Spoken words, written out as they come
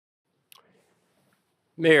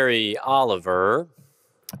Mary Oliver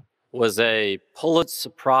was a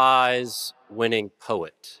Pulitzer Prize winning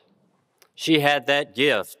poet. She had that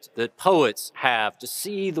gift that poets have to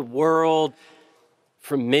see the world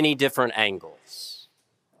from many different angles.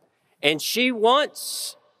 And she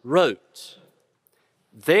once wrote,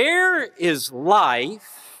 "There is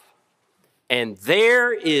life and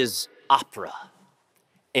there is opera,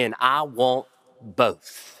 and I want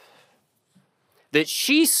both." That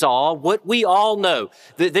she saw what we all know,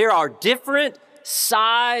 that there are different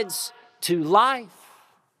sides to life,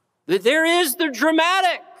 that there is the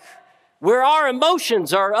dramatic, where our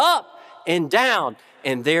emotions are up and down,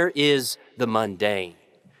 and there is the mundane,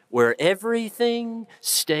 where everything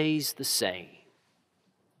stays the same.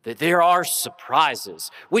 That there are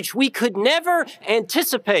surprises, which we could never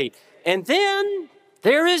anticipate, and then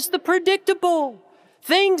there is the predictable,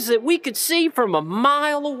 things that we could see from a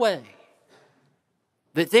mile away.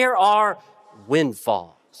 That there are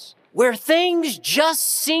windfalls, where things just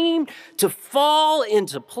seem to fall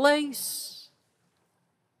into place.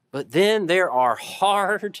 But then there are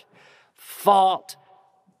hard-fought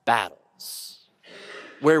battles,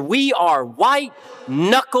 where we are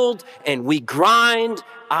white-knuckled and we grind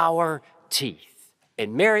our teeth.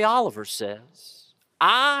 And Mary Oliver says,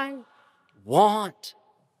 I want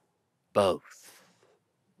both.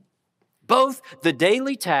 Both the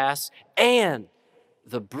daily tasks and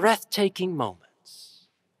the breathtaking moments,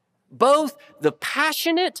 both the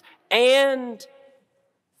passionate and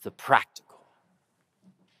the practical,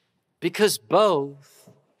 because both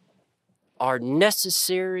are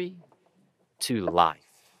necessary to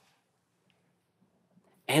life.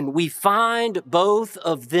 And we find both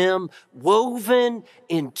of them woven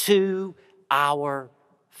into our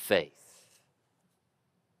faith.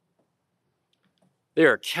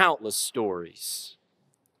 There are countless stories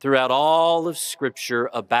throughout all of Scripture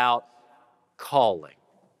about calling.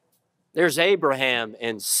 There's Abraham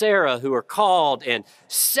and Sarah who are called and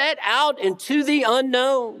set out into the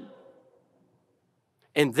unknown.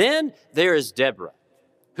 And then there is Deborah,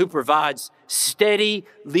 who provides steady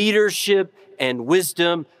leadership and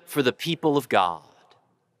wisdom for the people of God.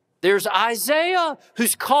 There's Isaiah,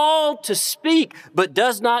 who's called to speak but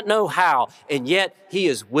does not know how, and yet he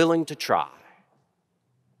is willing to try.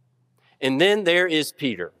 And then there is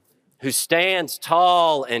Peter, who stands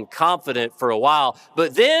tall and confident for a while,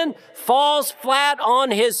 but then falls flat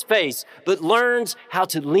on his face, but learns how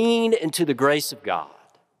to lean into the grace of God.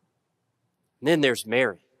 And then there's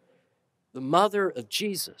Mary, the mother of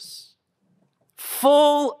Jesus,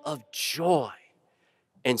 full of joy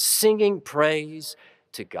and singing praise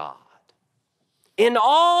to God. In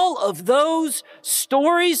all of those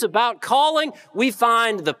stories about calling, we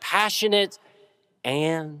find the passionate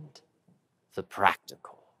and the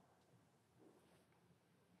practical.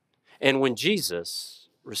 And when Jesus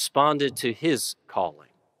responded to his calling,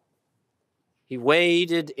 he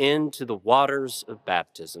waded into the waters of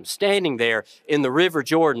baptism. Standing there in the River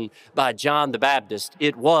Jordan by John the Baptist,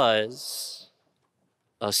 it was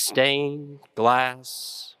a stained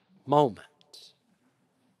glass moment.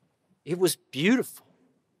 It was beautiful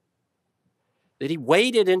that he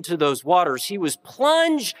waded into those waters. He was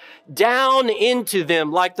plunged down into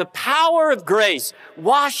them like the power of grace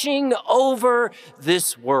washing over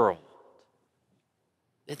this world.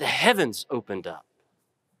 That the heavens opened up.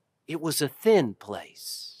 It was a thin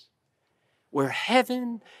place where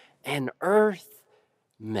heaven and earth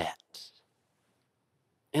met.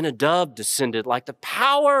 And a dove descended like the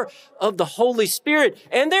power of the Holy Spirit.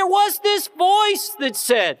 And there was this voice that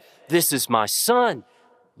said, "This is my Son,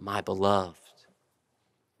 my beloved,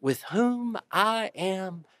 with whom I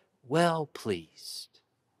am well pleased."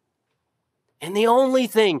 And the only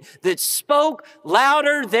thing that spoke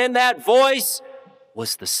louder than that voice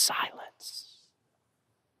was the silence.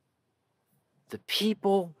 The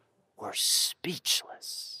people were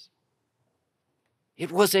speechless. It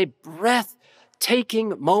was a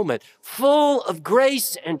breathtaking moment, full of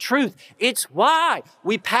grace and truth. It's why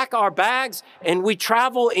we pack our bags and we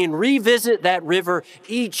travel and revisit that river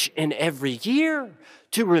each and every year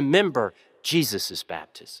to remember Jesus'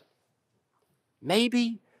 baptism.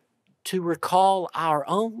 Maybe to recall our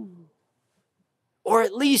own, or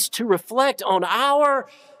at least to reflect on our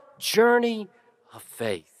journey of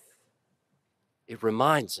faith. It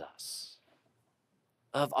reminds us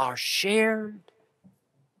of our shared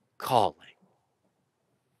calling,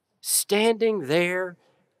 standing there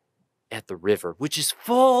at the river, which is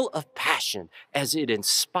full of passion as it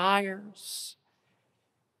inspires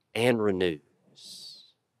and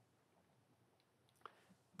renews.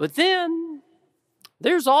 But then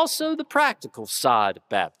there's also the practical side of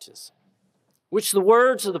baptism. which the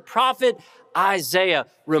words of the prophet Isaiah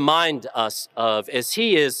remind us of as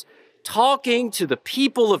he is talking to the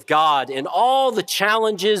people of God in all the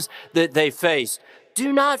challenges that they faced.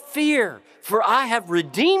 Do not fear, for I have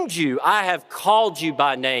redeemed you. I have called you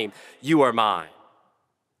by name. You are mine.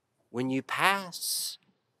 When you pass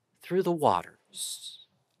through the waters,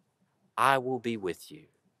 I will be with you.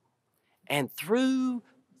 And through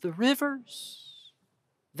the rivers,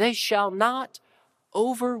 they shall not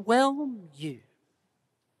overwhelm you.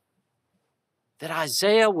 That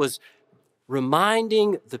Isaiah was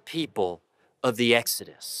reminding the people of the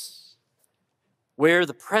Exodus, where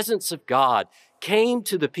the presence of God came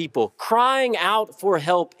to the people, crying out for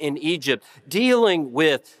help in Egypt, dealing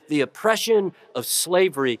with the oppression of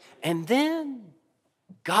slavery. And then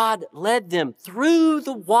God led them through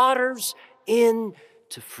the waters into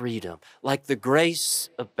freedom, like the grace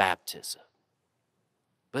of baptism.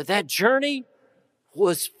 But that journey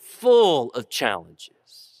was full of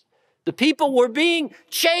challenges. The people were being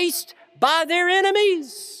chased by their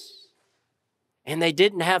enemies, and they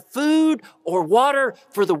didn't have food or water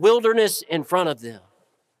for the wilderness in front of them.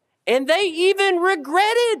 And they even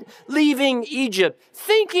regretted leaving Egypt,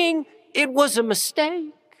 thinking it was a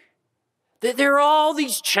mistake. That there are all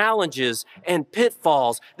these challenges and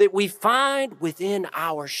pitfalls that we find within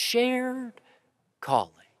our shared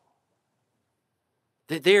calling.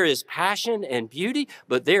 That there is passion and beauty,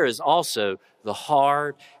 but there is also the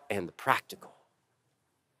hard and the practical.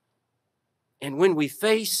 And when we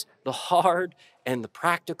face the hard and the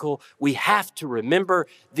practical, we have to remember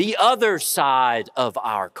the other side of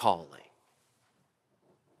our calling,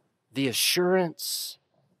 the assurance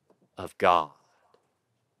of God.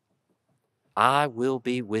 I will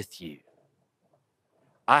be with you.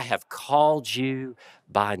 I have called you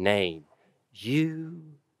by name. You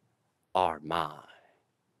are mine.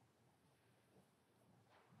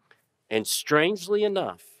 And strangely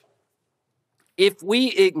enough, if we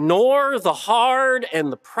ignore the hard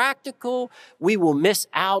and the practical, we will miss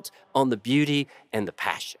out on the beauty and the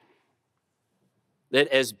passion. That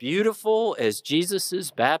as beautiful as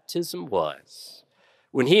Jesus' baptism was,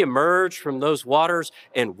 when he emerged from those waters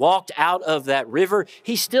and walked out of that river,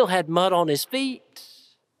 he still had mud on his feet.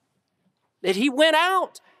 That he went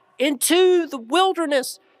out into the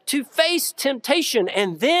wilderness to face temptation.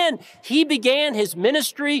 And then he began his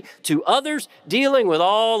ministry to others, dealing with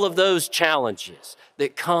all of those challenges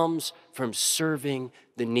that comes from serving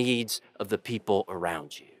the needs of the people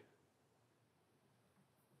around you.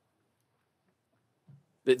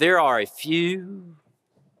 But there are a few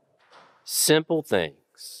simple things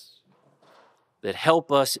that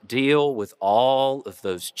help us deal with all of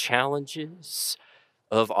those challenges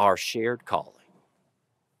of our shared calling.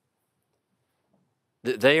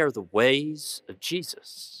 They are the ways of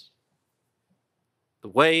Jesus, the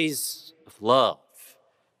ways of love,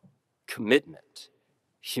 commitment,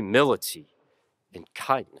 humility, and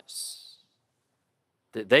kindness.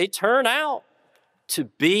 That they turn out to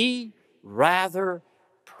be rather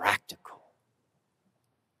practical,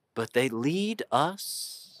 but they lead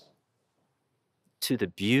us to the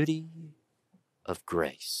beauty of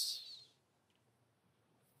grace.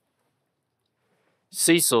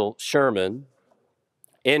 Cecil Sherman,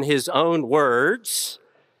 in his own words,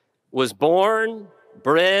 was born,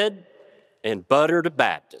 bred, and buttered a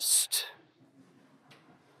Baptist.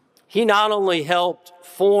 He not only helped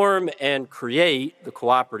form and create the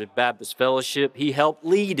Cooperative Baptist Fellowship, he helped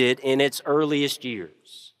lead it in its earliest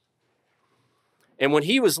years. And when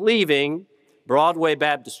he was leaving Broadway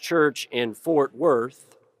Baptist Church in Fort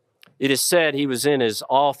Worth, it is said he was in his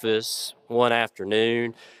office one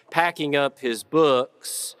afternoon, packing up his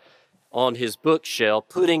books on his bookshelf,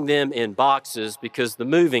 putting them in boxes because the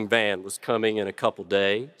moving van was coming in a couple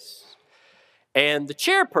days. And the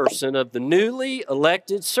chairperson of the newly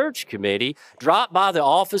elected search committee dropped by the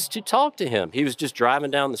office to talk to him. He was just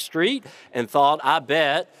driving down the street and thought, I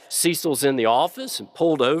bet Cecil's in the office, and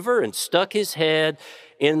pulled over and stuck his head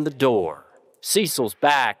in the door. Cecil's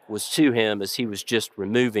back was to him as he was just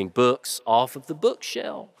removing books off of the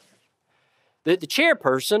bookshelf. The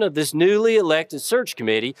chairperson of this newly elected search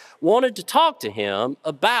committee wanted to talk to him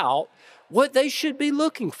about what they should be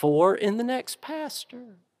looking for in the next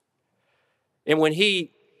pastor. And when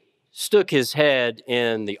he stuck his head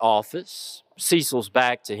in the office, Cecil's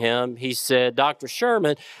back to him, he said, Dr.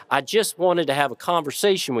 Sherman, I just wanted to have a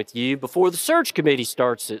conversation with you before the search committee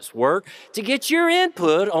starts its work to get your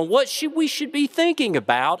input on what we should be thinking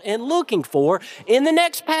about and looking for in the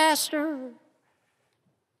next pastor.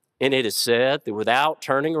 And it is said that without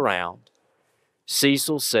turning around,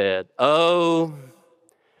 Cecil said, oh,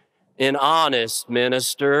 an honest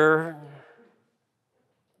minister.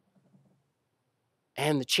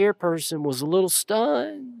 And the chairperson was a little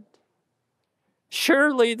stunned.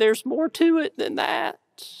 Surely there's more to it than that.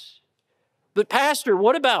 But Pastor,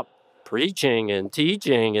 what about preaching and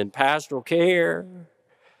teaching and pastoral care?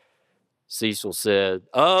 Cecil said,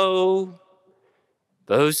 oh,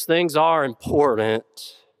 those things are important.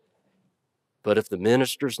 But if the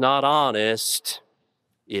minister's not honest,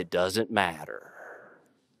 it doesn't matter.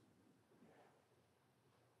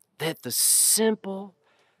 That the simple,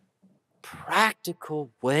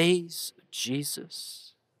 practical ways of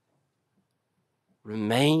Jesus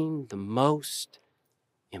remain the most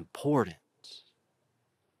important.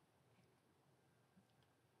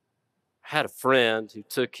 I had a friend who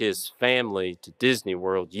took his family to Disney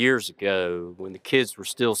World years ago when the kids were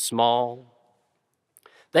still small.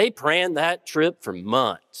 They planned that trip for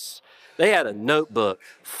months. They had a notebook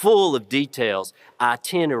full of details,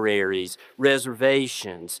 itineraries,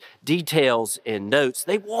 reservations, details, and notes.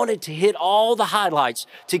 They wanted to hit all the highlights,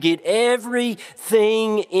 to get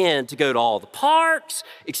everything in, to go to all the parks,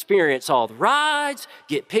 experience all the rides,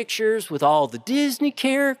 get pictures with all the Disney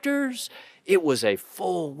characters. It was a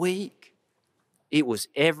full week. It was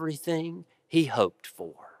everything he hoped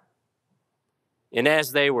for. And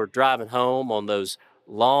as they were driving home on those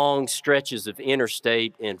long stretches of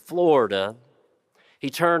interstate in Florida, he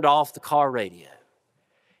turned off the car radio.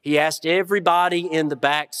 He asked everybody in the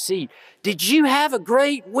back seat, "Did you have a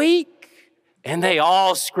great week?" And they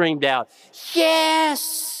all screamed out,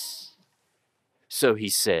 "Yes!" So he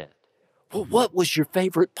said, "Well, what was your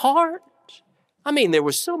favorite part? I mean, there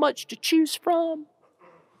was so much to choose from."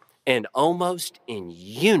 And almost in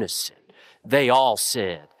unison, they all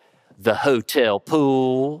said, "The hotel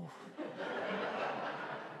pool."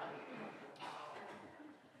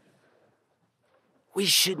 We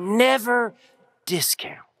should never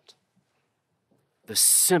discount the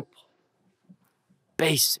simple,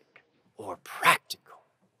 basic, or practical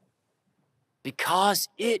because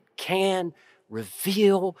it can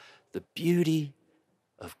reveal the beauty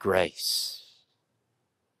of grace,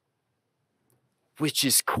 which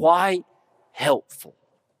is quite helpful,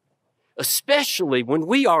 especially when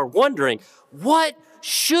we are wondering, what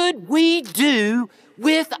should we do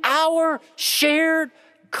with our shared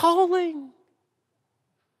calling?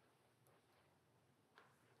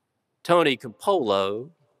 Tony Campolo,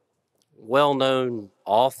 well-known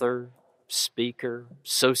author, speaker,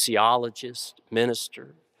 sociologist,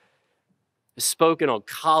 minister, has spoken on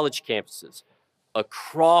college campuses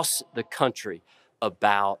across the country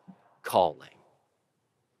about calling.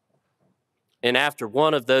 And after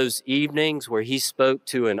one of those evenings where he spoke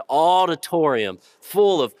to an auditorium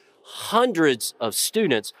full of hundreds of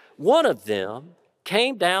students, one of them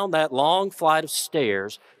came down that long flight of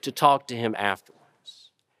stairs to talk to him afterwards.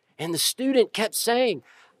 And the student kept saying,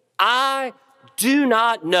 "I do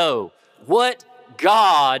not know what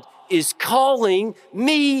God is calling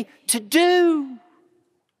me to do."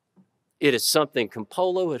 It is something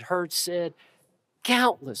Campolo had heard said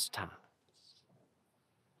countless times.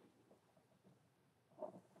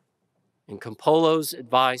 And Campolo's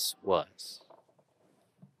advice was,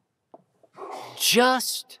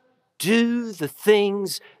 just do the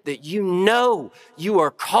things that you know you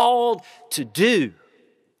are called to do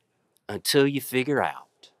until you figure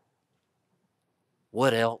out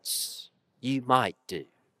what else you might do.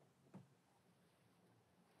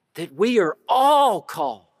 That we are all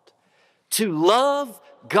called to love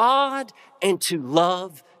God and to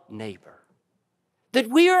love neighbor. That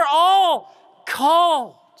we are all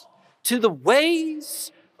called to the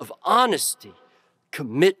ways of honesty,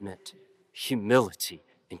 commitment, humility,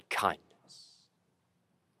 and kindness.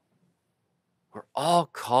 We're all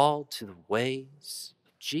called to the ways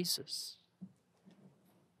of Jesus.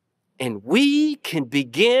 And we can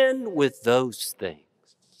begin with those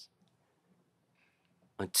things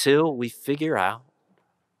until we figure out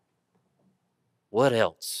what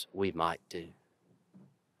else we might do.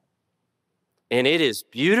 And it is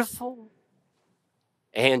beautiful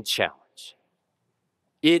and challenging.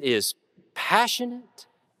 It is passionate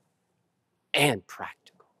and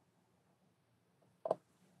practical.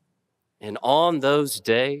 And on those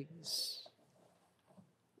days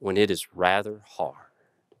when it is rather hard,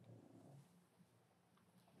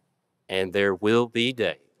 and there will be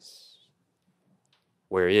days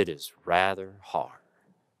where it is rather hard,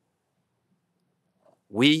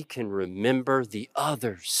 we can remember the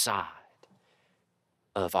other side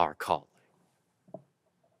of our calling,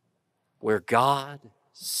 where God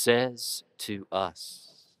says to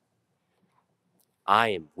us, "I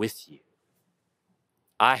am with you.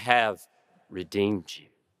 I have redeemed you.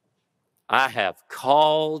 I have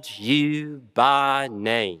called you by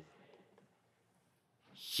name.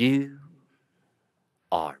 You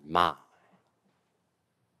are mine.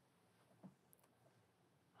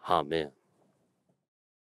 Amen.